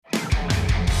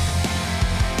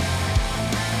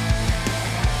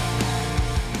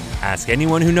Ask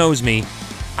anyone who knows me.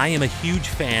 I am a huge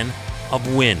fan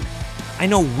of wind. I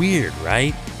know, weird,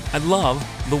 right? I love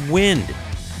the wind.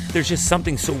 There's just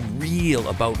something so real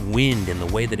about wind and the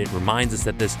way that it reminds us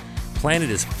that this planet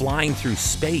is flying through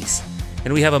space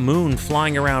and we have a moon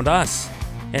flying around us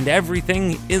and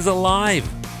everything is alive.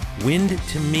 Wind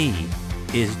to me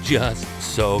is just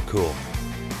so cool.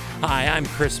 Hi, I'm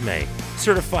Chris May,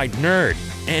 certified nerd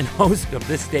and host of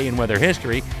This Day in Weather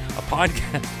History, a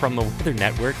podcast from the Weather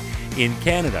Network in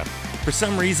Canada. For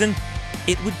some reason,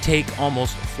 it would take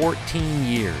almost 14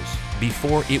 years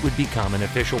before it would become an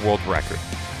official world record.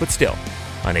 But still,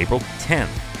 on April 10th,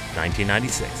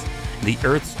 1996, the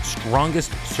Earth's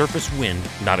strongest surface wind,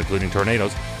 not including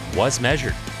tornadoes, was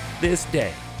measured. This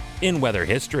day in weather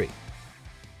history.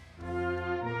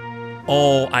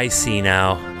 Oh, I see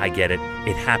now. I get it.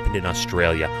 It happened in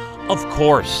Australia. Of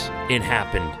course it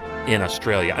happened in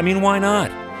Australia. I mean, why not?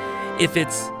 If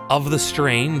it's of the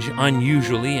strange,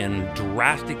 unusually, and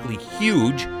drastically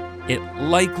huge, it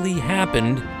likely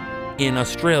happened in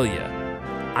Australia.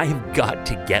 I have got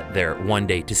to get there one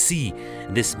day to see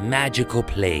this magical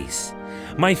place.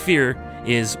 My fear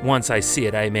is once I see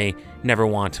it, I may never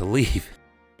want to leave.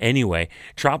 Anyway,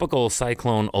 tropical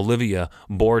cyclone Olivia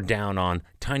bore down on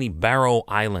tiny Barrow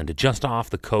Island just off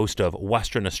the coast of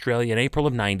Western Australia in April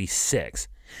of '96.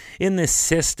 In this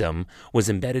system was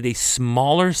embedded a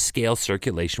smaller scale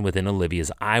circulation within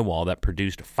Olivia's eye wall that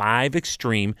produced 5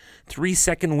 extreme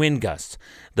 3-second wind gusts,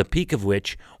 the peak of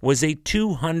which was a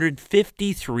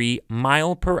 253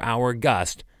 mile per hour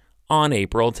gust on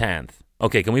April 10th.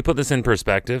 Okay, can we put this in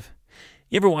perspective?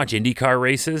 You ever watch IndyCar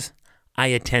races? I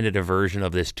attended a version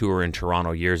of this tour in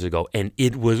Toronto years ago, and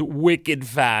it was wicked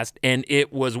fast, and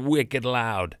it was wicked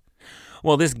loud.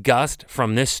 Well, this gust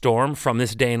from this storm, from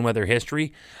this day in weather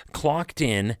history, clocked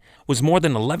in was more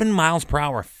than 11 miles per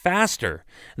hour faster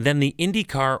than the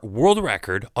IndyCar world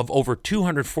record of over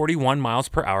 241 miles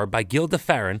per hour by Gil de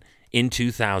Ferran in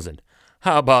 2000.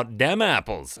 How about them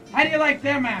apples? How do you like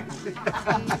them apples?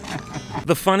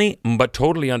 The funny but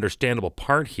totally understandable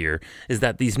part here is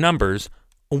that these numbers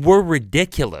were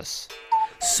ridiculous.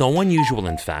 So unusual,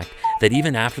 in fact, that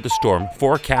even after the storm,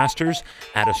 forecasters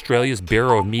at Australia's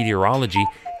Bureau of Meteorology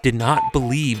did not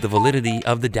believe the validity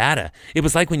of the data. It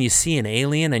was like when you see an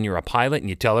alien and you're a pilot and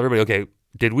you tell everybody, okay,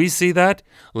 did we see that?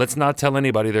 Let's not tell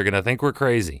anybody, they're going to think we're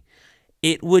crazy.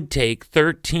 It would take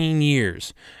 13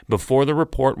 years before the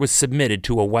report was submitted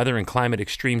to a Weather and Climate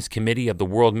Extremes Committee of the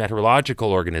World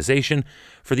Meteorological Organization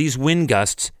for these wind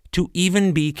gusts to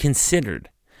even be considered.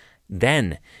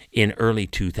 Then, in early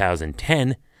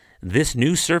 2010, this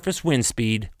new surface wind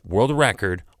speed world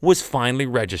record was finally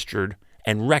registered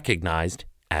and recognized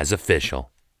as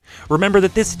official. Remember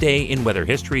that This Day in Weather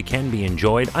History can be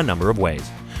enjoyed a number of ways.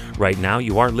 Right now,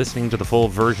 you are listening to the full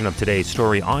version of today's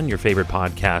story on your favorite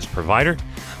podcast provider,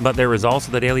 but there is also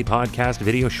the daily podcast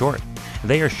video short.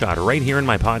 They are shot right here in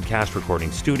my podcast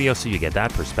recording studio, so you get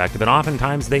that perspective, and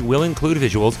oftentimes they will include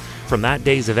visuals from that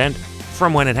day's event,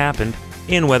 from when it happened,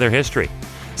 in weather history.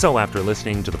 So after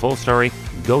listening to the full story,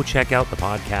 go check out the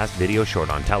podcast video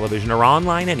short on television or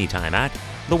online anytime at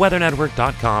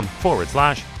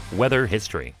theweathernetwork.com/weather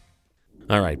history.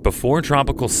 All right, before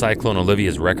Tropical Cyclone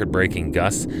Olivia's record-breaking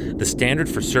gusts, the standard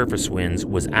for surface winds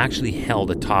was actually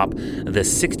held atop the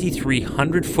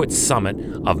 6,300-foot summit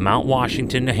of Mount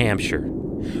Washington, New Hampshire.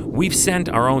 We've sent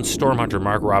our own storm hunter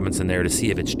Mark Robinson there to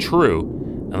see if it's true,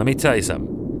 and let me tell you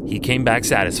something. He came back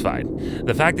satisfied.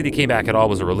 The fact that he came back at all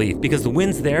was a relief because the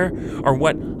winds there are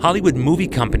what Hollywood movie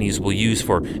companies will use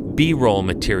for B-roll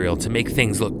material to make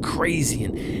things look crazy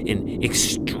and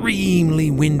extremely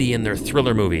windy in their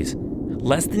thriller movies.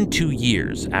 Less than 2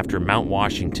 years after Mount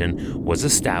Washington was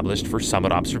established for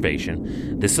summit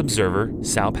observation, this observer,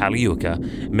 Sal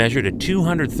Pagliuca, measured a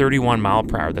 231 mile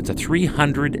per hour, that's a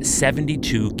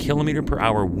 372 kilometer per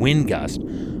hour wind gust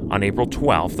on April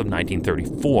 12th of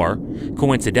 1934,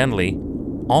 coincidentally,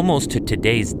 almost to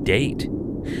today's date.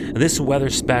 This weather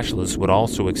specialist would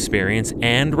also experience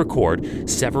and record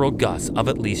several gusts of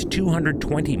at least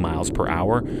 220 miles per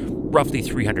hour, roughly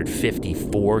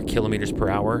 354 kilometers per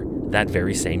hour, that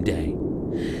very same day.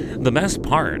 The best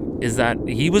part is that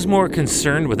he was more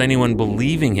concerned with anyone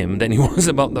believing him than he was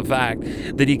about the fact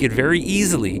that he could very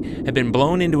easily have been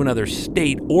blown into another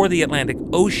state or the Atlantic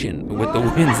Ocean with the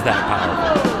winds that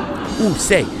powerful. Ooh,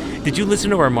 say, did you listen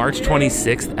to our March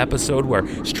 26th episode where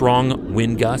strong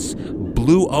wind gusts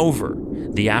blew over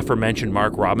the aforementioned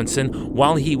Mark Robinson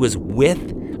while he was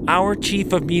with our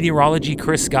Chief of Meteorology,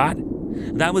 Chris Scott?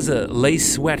 That was a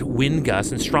lace sweat wind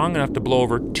gust and strong enough to blow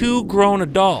over 2 grown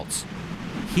adults.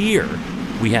 Here,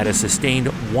 we had a sustained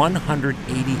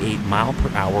 188 mile per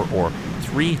hour or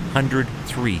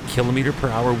 303 kilometer per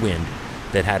hour wind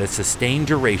that had a sustained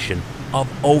duration of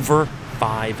over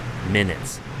 5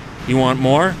 minutes. You want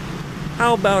more?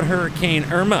 How about Hurricane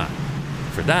Irma?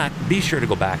 For that, be sure to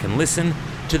go back and listen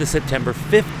to the September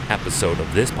 5th episode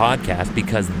of this podcast,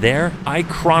 because there I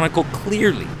chronicle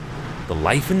clearly the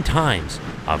life and times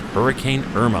of Hurricane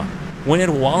Irma, when it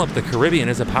walloped the Caribbean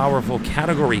as a powerful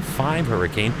Category 5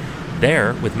 hurricane,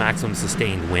 there with maximum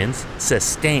sustained winds,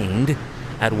 sustained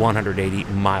at 180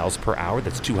 miles per hour,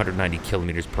 that's 290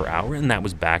 kilometers per hour, and that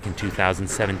was back in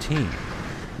 2017.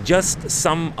 Just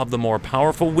some of the more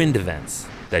powerful wind events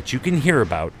that you can hear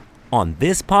about on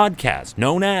this podcast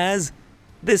known as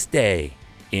This Day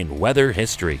in Weather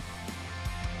History.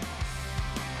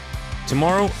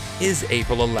 Tomorrow is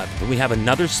April 11th, and we have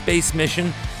another space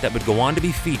mission that would go on to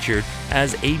be featured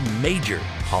as a major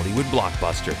Hollywood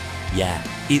blockbuster. Yeah,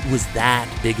 it was that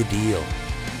big a deal.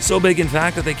 So big, in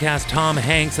fact, that they cast Tom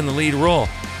Hanks in the lead role.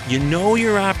 You know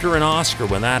you're after an Oscar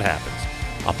when that happens.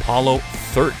 Apollo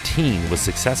 13 was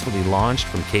successfully launched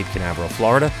from Cape Canaveral,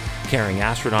 Florida, carrying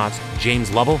astronauts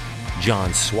James Lovell,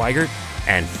 John Swigert,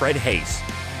 and Fred Haise.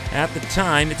 At the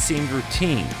time, it seemed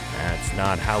routine. That's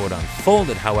not how it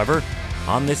unfolded, however,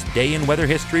 on this day in weather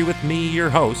history with me, your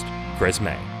host, Chris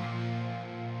May.